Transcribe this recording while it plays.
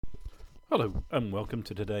Hello and welcome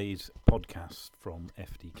to today's podcast from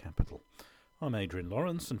FD Capital. I'm Adrian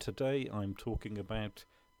Lawrence and today I'm talking about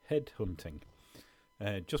headhunting.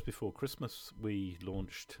 Just before Christmas we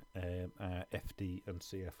launched our FD and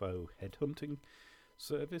CFO headhunting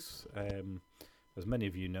service. As many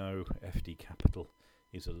of you know, FD Capital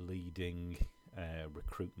is a leading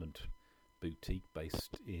recruitment boutique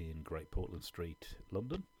based in Great Portland Street,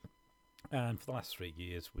 London. And for the last 3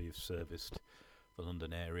 years we've serviced the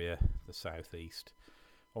London area, the South East,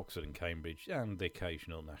 Oxford and Cambridge, and the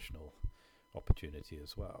occasional national opportunity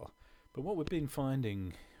as well. But what we've been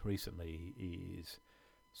finding recently is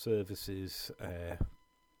services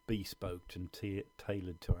bespoke and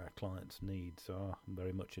tailored to our clients' needs are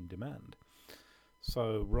very much in demand.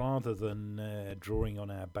 So rather than drawing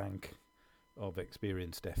on our bank of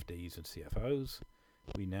experienced FDs and CFOs,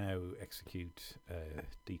 we now execute a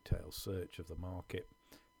detailed search of the market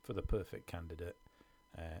for the perfect candidate,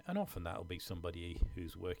 and often that'll be somebody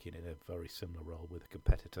who's working in a very similar role with a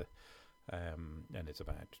competitor, and it's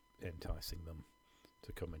about enticing them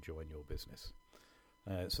to come and join your business.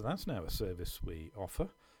 So that's now a service we offer.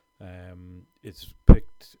 It's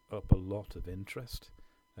picked up a lot of interest.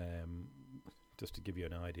 Just to give you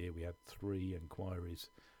an idea, we had 3 inquiries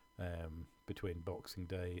between Boxing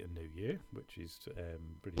Day and New Year, which is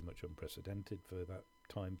pretty much unprecedented for that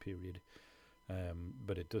time period.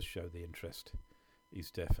 But it does show the interest is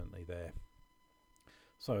definitely there.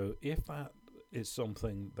 So if that is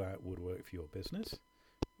something that would work for your business,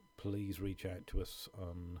 please reach out to us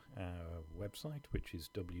on our website, which is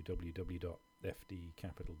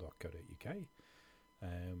www.fdcapital.co.uk,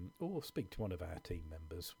 or speak to one of our team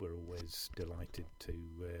members. We're always delighted to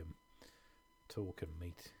talk and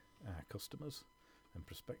meet our customers and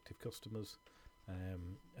prospective customers.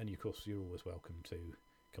 And of course, you're always welcome to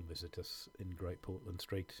come visit us in Great Portland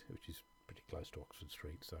Street, which is pretty close to Oxford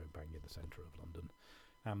Street, so bang in the centre of London.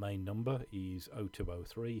 Our main number is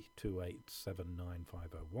 0203 287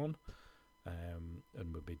 9501, and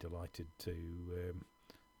we'll be delighted to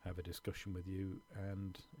have a discussion with you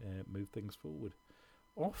and move things forward.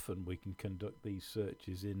 Often we can conduct these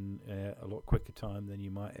searches in a lot quicker time than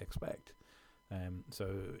you might expect.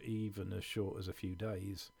 So even as short as a few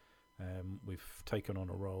days, we've taken on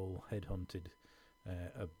a role, headhunted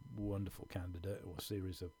a wonderful candidate or a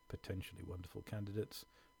series of potentially wonderful candidates,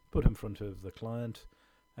 put in front of the client,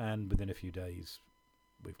 and within a few days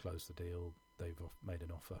we've closed the deal, they've made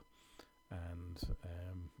an offer, and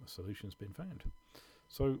a solution's been found.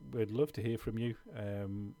 So we'd love to hear from you.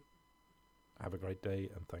 Have a great day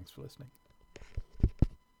and thanks for listening.